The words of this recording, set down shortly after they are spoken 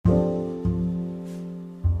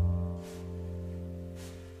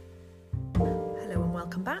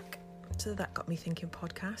Welcome back to the That Got Me Thinking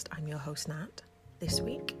podcast. I'm your host, Nat. This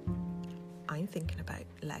week, I'm thinking about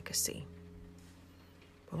legacy.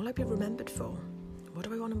 What will I be remembered for? What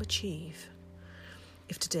do I want to achieve?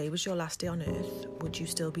 If today was your last day on earth, would you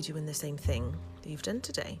still be doing the same thing that you've done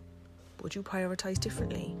today? Would you prioritise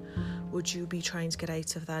differently? Would you be trying to get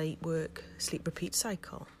out of that eat, work, sleep, repeat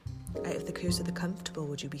cycle? Out of the curse of the comfortable?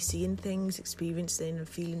 Would you be seeing things, experiencing and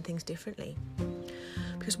feeling things differently?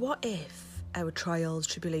 Because what if our trials,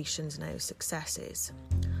 tribulations and our successes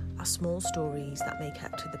are small stories that make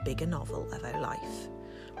up to the bigger novel of our life?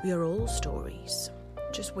 We are all stories,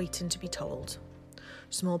 just waiting to be told.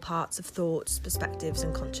 Small parts of thoughts, perspectives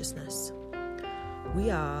and consciousness. We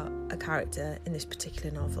are a character in this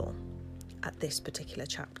particular novel, at this particular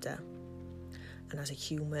chapter. And as a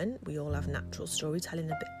human, we all have natural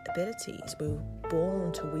storytelling abilities. We're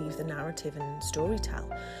born to weave the narrative and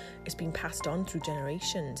storytell. It's been passed on through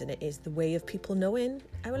generations, and it is the way of people knowing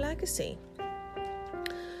our legacy.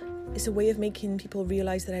 It's a way of making people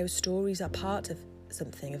realise that our stories are part of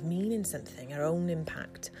something, of meaning something, our own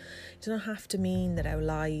impact. It doesn't have to mean that our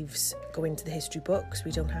lives go into the history books.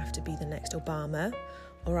 We don't have to be the next Obama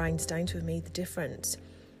or Einstein to have made the difference.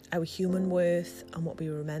 Our human worth and what we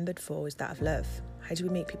are remembered for is that of love. How do we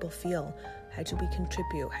make people feel? How do we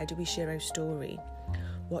contribute? How do we share our story?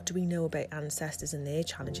 What do we know about ancestors and their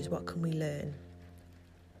challenges? What can we learn?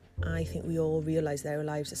 I think we all realise that our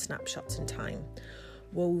lives are snapshots in time,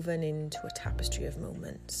 woven into a tapestry of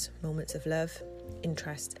moments. Moments of love,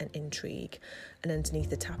 interest and intrigue. And underneath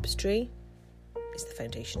the tapestry is the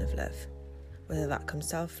foundation of love. Whether that comes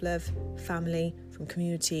self-love, family, from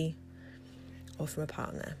community, or from a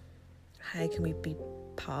partner. How can we be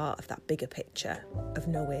part of that bigger picture of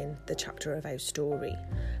knowing the chapter of our story?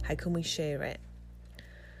 How can we share it?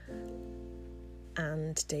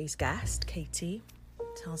 And today's guest, Katie,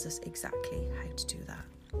 tells us exactly how to do that.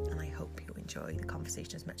 And I hope you enjoy the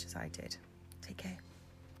conversation as much as I did. Take care.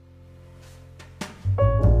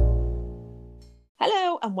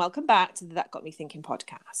 Hello and welcome back to the That Got Me Thinking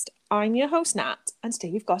podcast. I'm your host Nat, and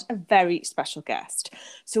today we've got a very special guest.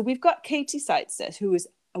 So we've got Katie Seitzer, who is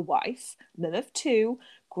a wife, mum of two,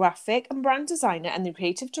 graphic and brand designer and the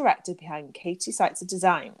creative director behind Katie Seitzer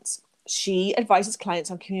Designs. She advises clients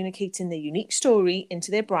on communicating their unique story into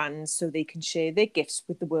their brands so they can share their gifts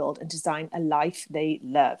with the world and design a life they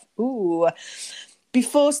love. Ooh.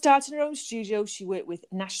 Before starting her own studio, she worked with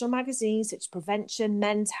national magazines such as Prevention,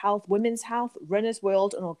 Men's Health, Women's Health, Runner's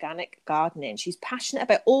World and Organic Gardening. She's passionate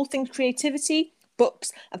about all things creativity,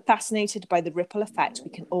 books, and fascinated by the ripple effect we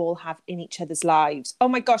can all have in each other's lives. Oh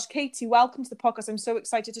my gosh, Katie, welcome to the podcast. I'm so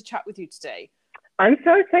excited to chat with you today. I'm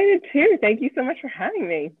so excited too. Thank you so much for having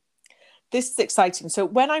me. This is exciting. So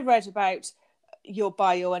when I read about your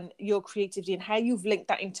bio and your creativity and how you've linked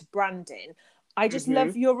that into branding, I just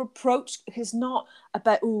love your approach. It's not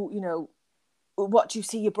about, what do you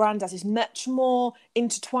see your brand as? It's much more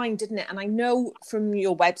intertwined, isn't it? And I know from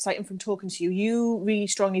your website and from talking to you, you really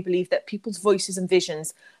strongly believe that people's voices and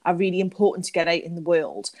visions are really important to get out in the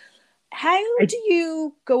world. How do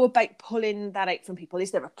you go about pulling that out from people?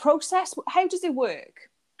 Is there a process? How does it work?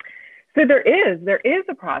 So there is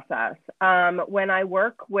a process. When I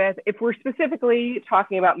work with, if we're specifically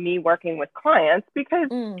talking about me working with clients, because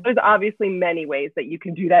there's obviously many ways that you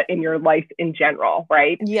can do that in your life in general,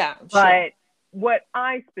 right? Yeah. But what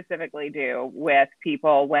I specifically do with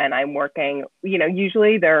people when I'm working,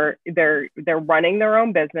 usually they're running their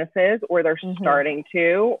own businesses or they're starting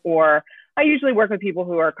to, or I usually work with people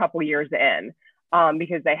who are a couple years in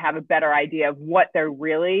because they have a better idea of what they're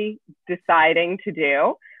really deciding to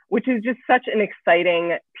do, which is just such an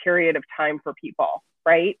exciting period of time for people,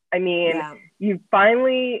 right? I mean, you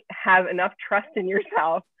finally have enough trust in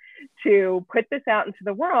yourself to put this out into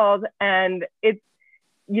the world. And it's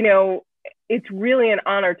really an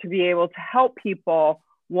honor to be able to help people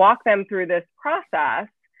walk them through this process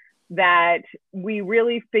that we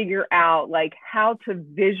really figure out like how to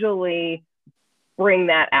visually bring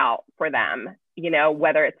that out for them,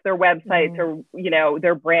 whether it's their websites or,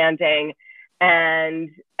 their branding.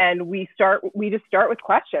 And we just start with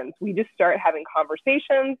questions. We just start having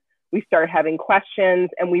conversations. We start having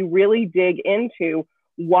questions and we really dig into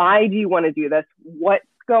why do you want to do this? What's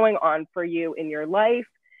going on for you in your life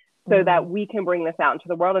so that we can bring this out into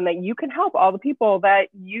the world and that you can help all the people that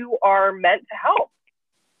you are meant to help.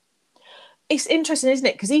 It's interesting, isn't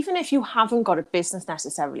it? Because even if you haven't got a business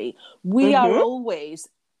necessarily, we are always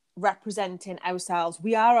representing ourselves.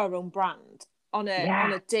 We are our own brand. On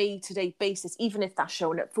a day-to-day basis, even if that's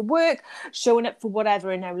showing up for work, showing up for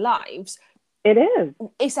whatever in our lives, It is.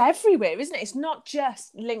 It's everywhere, isn't it? It's not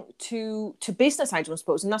just linked to business, I don't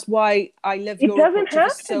suppose. And that's why I love It your doesn't approach of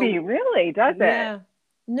have it's to be, so, really, does it? yeah.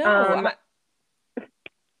 No, Um,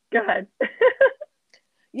 Go ahead.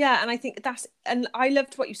 yeah, and I think and I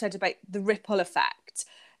loved what you said about the ripple effect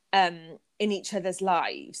in each other's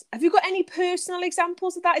lives. Have you got any personal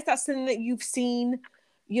examples of that? Is that something that you've seen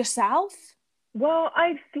yourself? Well,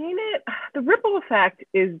 I've seen it. The ripple effect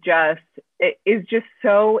is just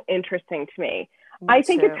so interesting to me. Me I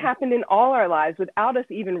think it's too. happened in all our lives without us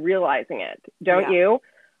even realizing it, don't Yeah. you?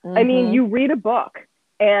 I mean, Mm-hmm. you read a book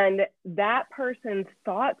and that person's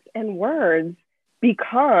thoughts and words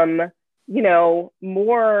become,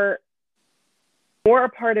 more a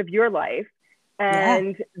part of your life. Yeah.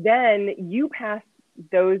 And then you pass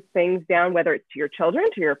those things down, whether it's to your children,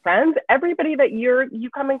 to your friends, everybody that you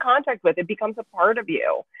come in contact with, it becomes a part of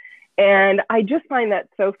you. And I just find that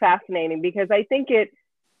so fascinating because I think it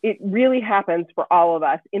really happens for all of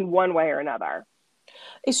us in one way or another.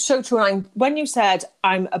 It's so true. And when you said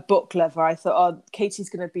I'm a book lover, I thought, oh, Katie's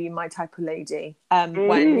going to be my type of lady.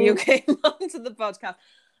 When you Mm-hmm. came onto the podcast,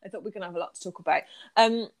 I thought we're going to have a lot to talk about.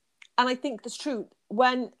 And I think that's true.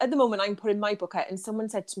 When at the moment I'm putting my book out, and someone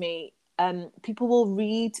said to me, people will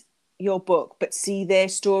read your book but see their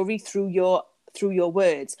story through your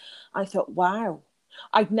words. I thought, wow,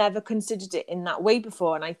 I'd never considered it in that way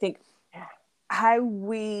before. And I think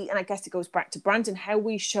and I guess it goes back to Brandon, how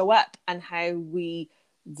we show up and how we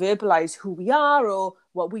verbalize who we are or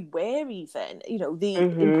what we wear, even, the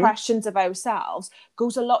Mm-hmm. impressions of ourselves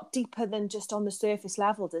goes a lot deeper than just on the surface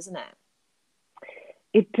level, doesn't it?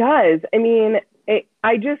 It does. I mean,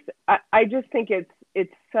 I just think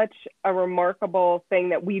it's such a remarkable thing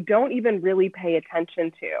that we don't even really pay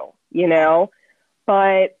attention to, Yeah.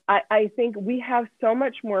 But I think we have so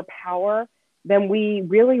much more power than we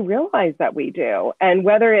really realize that we do. And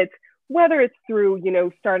whether it's through,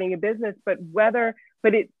 starting a business, but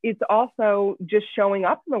it's also just showing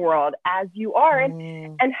up in the world as you are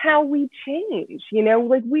and how we change,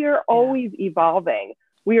 like we are Yeah. always evolving.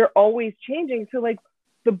 We are always changing. So like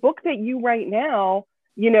the book that you write now,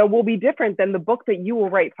 will be different than the book that you will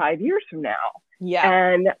write 5 years from now. Yeah.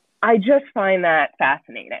 And I just find that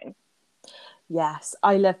fascinating. Yes,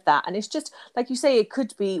 I love that. And it's just like you say, it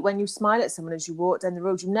could be when you smile at someone as you walk down the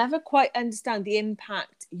road, you never quite understand the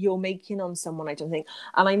impact you're making on someone, I don't think.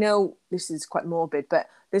 And I know this is quite morbid, but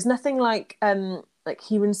there's nothing like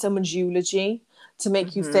hearing someone's eulogy to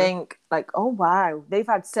make you Mm-hmm. think like, oh wow, they've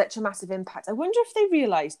had such a massive impact. I wonder if they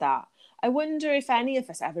realise that. I wonder if any of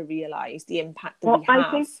us ever realise the impact that we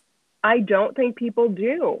Well, have. I don't think people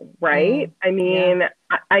do, right? Mm, I yeah. mean,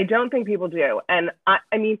 I don't think people do. And I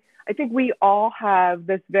mean, I think we all have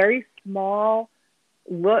this very small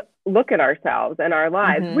look at ourselves and our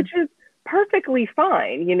lives, Mm-hmm. which is perfectly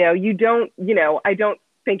fine. I don't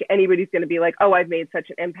think anybody's going to be like, oh, I've made such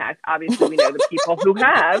an impact. Obviously, we know the people who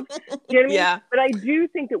have. You know what I mean? Yeah. But I do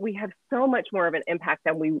think that we have so much more of an impact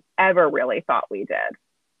than we ever really thought we did.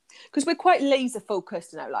 Because we're quite laser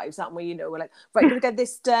focused in our lives, aren't we? We're like, right, got to get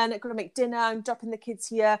this done. Got to make dinner. I'm dropping the kids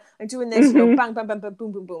here. I'm doing this. Hmm. Bang, bang, bang, bang,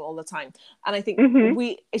 boom, boom, boom, all the time. And I think Hmm.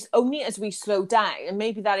 it's only as we slow down, and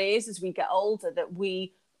maybe that is as we get older, that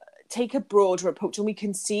we take a broader approach and we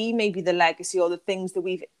can see maybe the legacy or the things that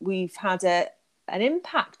we've had an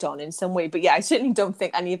impact on in some way. But yeah, I certainly don't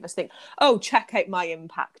think any of us think, oh, check out my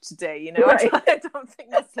impact today. Right. I don't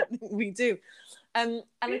think that's something we do. And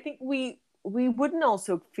I think we wouldn't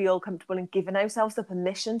also feel comfortable in giving ourselves the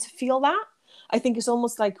permission to feel that. I think it's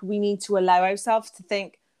almost like we need to allow ourselves to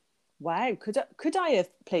think, wow, could I have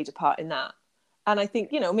played a part in that? And I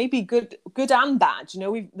think, maybe good and bad.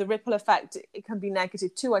 The ripple effect, it can be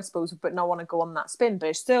negative too, I suppose, but not want to go on that spin. But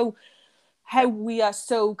it's still how we are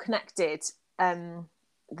so connected that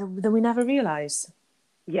we never realise.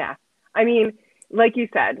 Yeah. I mean, like you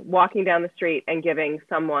said, walking down the street and giving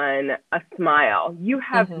someone a smile, you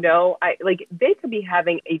have Mm-hmm. like they could be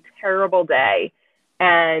having a terrible day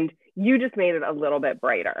and you just made it a little bit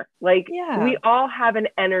brighter. Like Yeah. we all have an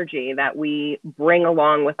energy that we bring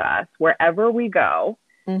along with us wherever we go.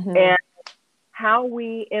 Mm-hmm. And how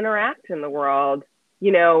we interact in the world,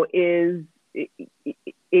 is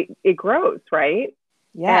it grows, right?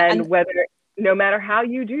 Yeah. And And whether no matter how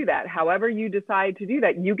you do that, however you decide to do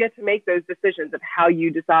that, you get to make those decisions of how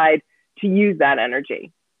you decide to use that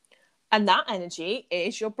energy. that energy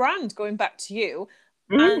is your brand, going back to you.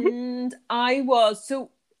 Mm-hmm. And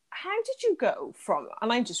how did you go from,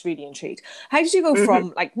 and I'm just really intrigued, how did you go Mm-hmm.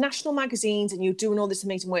 from like national magazines and you're doing all this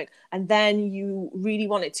amazing work, and then you really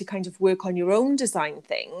wanted to kind of work on your own design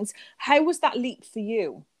things? How was that leap for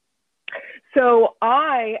you? So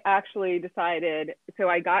I actually decided, so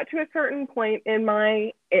I got to a certain point in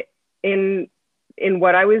in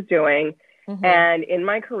what I was doing and in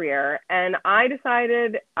my career, and I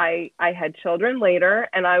decided I had children later,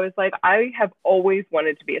 and I was like, I have always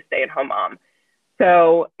wanted to be a stay-at-home mom.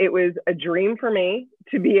 So it was a dream for me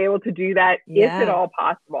to be able to do that if at all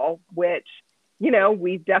possible, which, you know,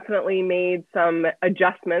 we've definitely made some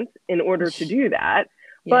adjustments in order to do that.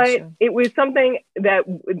 But sure. it was something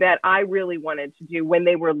that I really wanted to do when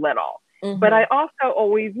they were little. But I also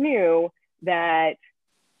always knew that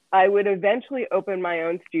I would eventually open my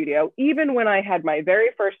own studio. Even when I had my very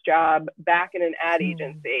first job back in an ad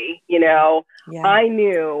agency, you know, I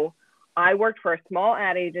knew I worked for a small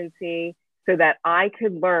ad agency so that I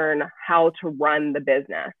could learn how to run the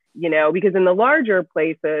business, you know, because in the larger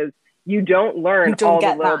places, you don't learn all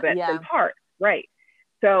the little bits and parts, right?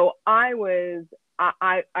 So I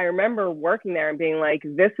remember working there and being like,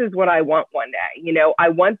 this is what I want one day. You know, I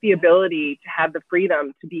want the ability to have the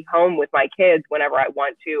freedom to be home with my kids whenever I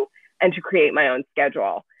want to, and to create my own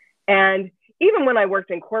schedule. And even when I worked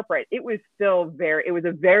in corporate, it was still it was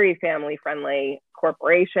a very family friendly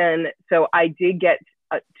corporation. So I did get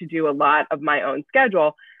to do a lot of my own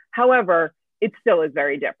schedule. However, it still is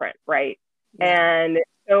very different, right? And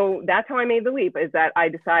so that's how I made the leap, is that I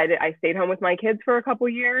decided, I stayed home with my kids for a couple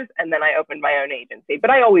of years, and then I opened my own agency. But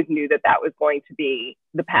I always knew that that was going to be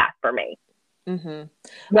the path for me.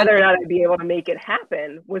 Whether or not I'd be able to make it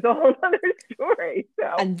happen was a whole other story. So.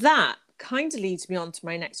 And that kind of leads me on to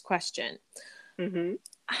my next question.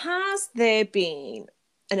 Has there been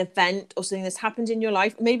an event or something that's happened in your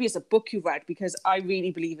life, maybe it's a book you read, because I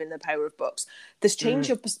really believe in the power of books, that's changed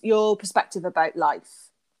your perspective about life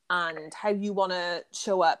and how you want to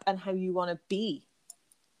show up and how you want to be?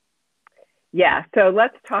 Yeah, so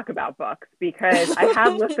let's talk about books, because I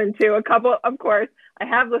have listened to a couple, of course, I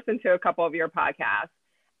have listened to a couple of your podcasts,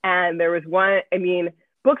 and there was one, I mean,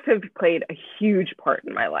 books have played a huge part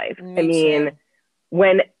in my life.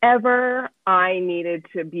 Whenever I needed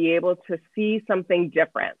to be able to see something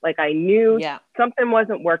different, like I knew something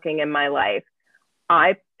wasn't working in my life,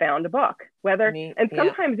 I found a book,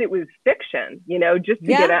 sometimes it was fiction, you know, just to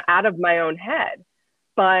get out of my own head.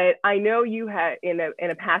 But I know you had, in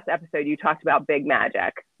a past episode, you talked about Big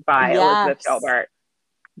Magic by Elizabeth Gilbert.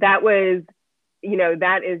 That was, you know,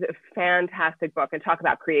 that is a fantastic book, and talk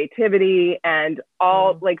about creativity and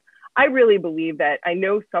all, like, I really believe that, I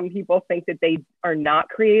know some people think that they are not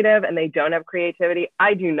creative and they don't have creativity.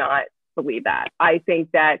 I do not believe that. I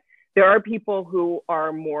think that there are people who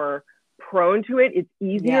are more prone to it. It's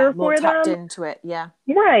easier for them. More tapped into it,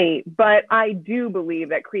 Right. But I do believe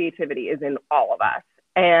that creativity is in all of us.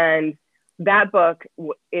 And that book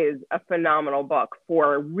is a phenomenal book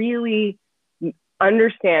for really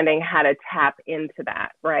understanding how to tap into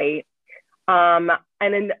that, right? And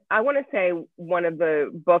then I want to say one of the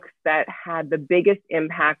books that had the biggest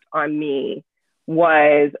impact on me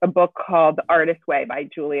was a book called The Artist's Way by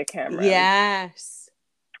Julia Cameron. Yes.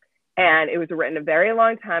 And it was written a very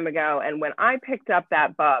long time ago. And when I picked up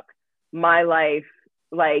that book, my life,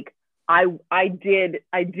 like, I did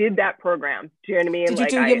that program. Do you know what I mean? Did you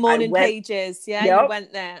do your morning pages? Yeah, you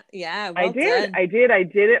went there. Yeah, well I did. I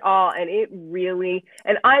did it all. And it really,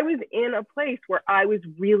 and I was in a place where I was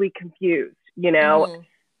really confused, you know,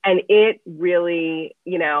 and it really,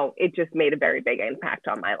 you know, it just made a very big impact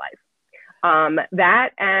on my life. That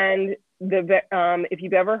and if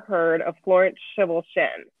you've ever heard of Florence Scovel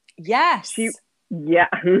Shinn. Yes. Yeah.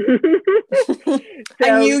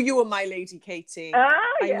 I knew you were my lady, Katie. I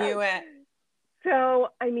knew it. So,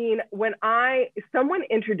 I mean, when someone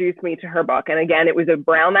introduced me to her book, and again, it was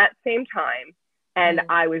around that same time, and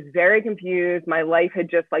I was very confused. My life had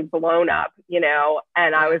just like blown up, you know,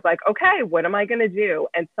 and I was like, okay, what am I going to do?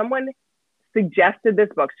 And someone suggested this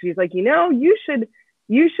book. She's like, you know, you should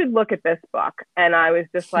look at this book. And I was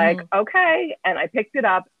just like, okay. And I picked it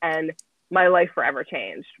up, and my life forever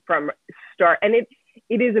changed from start. And it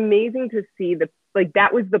is amazing to see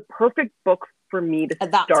that was the perfect book for me to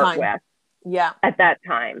start with. Yeah. At that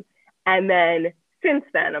time. And then since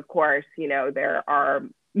then, of course, you know, there are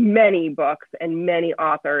many books and many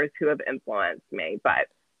authors who have influenced me. But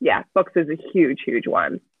yeah, books is a huge, huge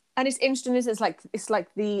one. And it's interesting, isn't it? It's like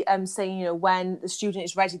the saying, you know, when the student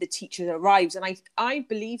is ready, the teacher arrives. And I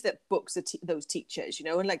believe that books are those teachers, you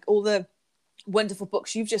know, and like all the wonderful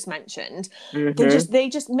books you've just mentioned, they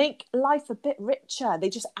just make life a bit richer. They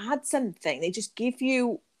just add something. They just give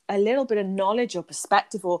you a little bit of knowledge or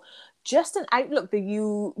perspective, or just an outlook that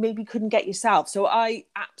you maybe couldn't get yourself. So I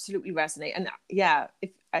absolutely resonate. And yeah,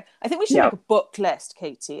 I think we should make a book list,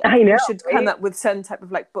 Katie. I know. We should come up with some type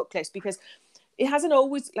of like book list, because it hasn't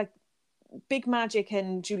always, like, Big Magic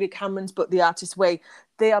and Julia Cameron's book, The Artist's Way,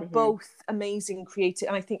 they are Mm-hmm. both amazing and creative.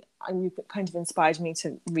 And I think you've kind of inspired me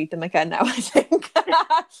to read them again now, I think.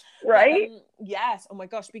 Right? Yes. Oh my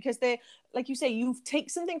gosh. Because they're, like you say, you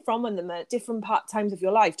take something from them at different times of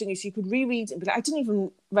your life, don't you? So you could reread it and be like, I didn't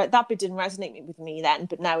even, that bit didn't resonate with me then,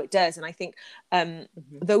 but now it does. And I think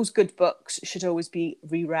those good books should always be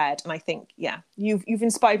reread. And I think, yeah, you've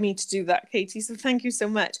inspired me to do that, Katie. So thank you so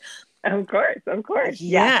much. Of course. Yes.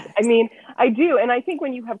 Yes. I mean, I do. And I think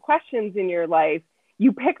when you have questions in your life,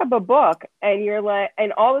 you pick up a book and you're like,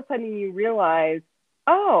 and all of a sudden you realize,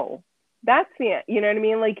 oh, that's the, you know what I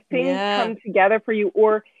mean? Like things come together for you,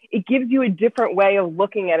 or it gives you a different way of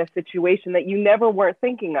looking at a situation that you never weren't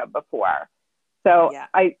thinking of before. So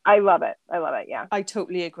I love it. I love it. Yeah. I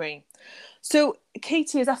totally agree. So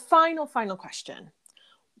Katie, as a final question,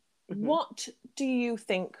 what do you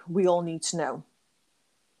think we all need to know?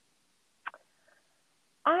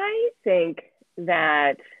 I think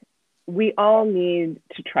that we all need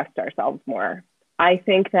to trust ourselves more. I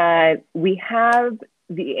think that we have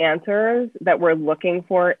the answers that we're looking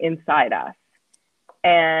for inside us.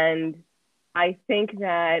 And I think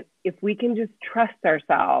that if we can just trust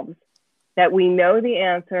ourselves, that we know the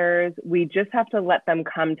answers, we just have to let them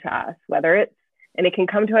come to us, whether it's, and it can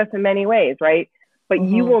come to us in many ways, right? But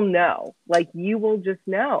you will know, like you will just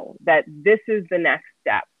know that this is the next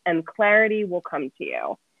step and clarity will come to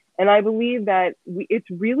you. And I believe that it's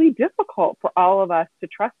really difficult for all of us to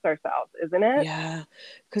trust ourselves, isn't it? Yeah,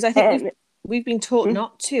 because I think we've been taught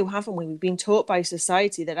not to, haven't we? We've been taught by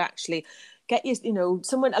society that actually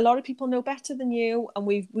a lot of people know better than you, and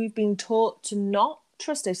we've been taught to not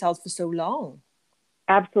trust ourselves for so long.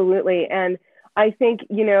 Absolutely. And I think,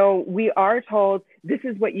 we are told this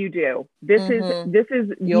is what you do. These are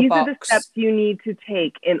the steps you need to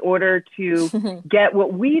take in order to get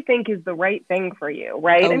what we think is the right thing for you.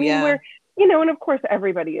 Right. We're, and of course,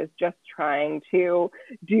 everybody is just trying to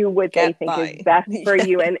do what they think is best for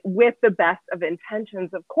you, and with the best of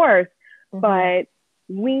intentions, of course. But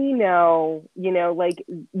we know, like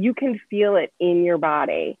you can feel it in your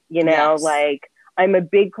body, like I'm a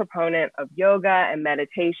big proponent of yoga and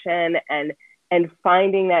meditation and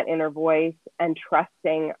finding that inner voice and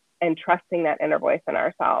trusting that inner voice in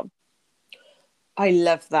ourselves. I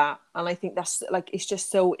love that. And I think that's it's just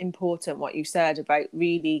so important what you said about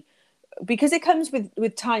really, because it comes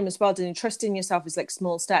with time as well. And trusting yourself is like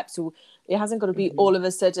small steps. So it hasn't got to be all of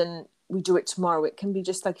a sudden we do it tomorrow. It can be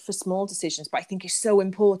just like for small decisions. But I think it's so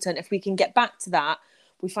important. If we can get back to that,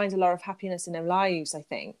 we find a lot of happiness in our lives, I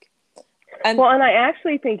think. And I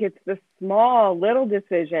actually think it's the small little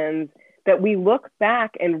decisions that we look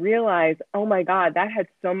back and realize, oh my God, that had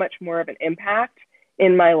so much more of an impact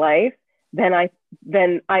in my life than I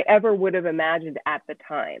ever would have imagined at the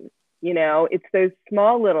time. It's those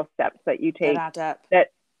small little steps that you take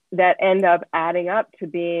that end up adding up to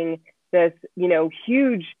being this,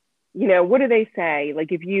 huge, what do they say?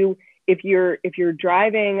 Like if you're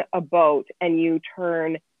driving a boat and you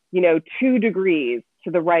turn, 2 degrees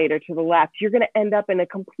to the right or to the left, you're going to end up in a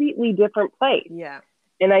completely different place. Yeah.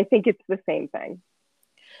 And I think it's the same thing.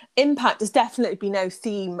 Impact has definitely been our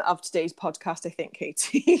theme of today's podcast, I think,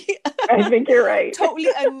 Katie. I think you're right. Totally.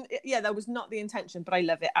 And that was not the intention, but I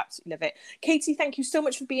love it. Absolutely love it. Katie, thank you so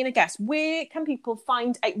much for being a guest. Where can people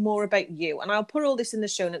find out more about you? And I'll put all this in the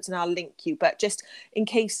show notes and I'll link you, but just in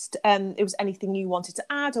case it was anything you wanted to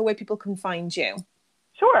add or where people can find you.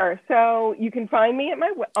 Sure. So you can find me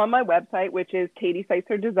on my website, which is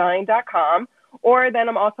katieseitzerdesign.com, or then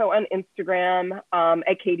I'm also on Instagram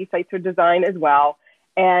at Katie Seitzer Design as well.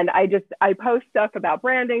 And I post stuff about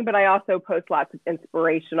branding, but I also post lots of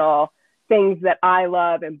inspirational things that I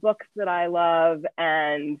love and books that I love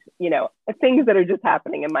and, things that are just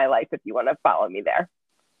happening in my life if you want to follow me there.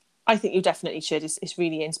 I think you definitely should. It's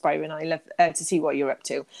really inspiring. I love to see what you're up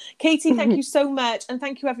to. Katie, thank you so much. And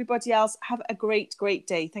thank you, everybody else. Have a great, great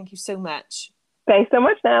day. Thank you so much. Thanks so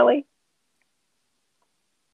much, Natalie.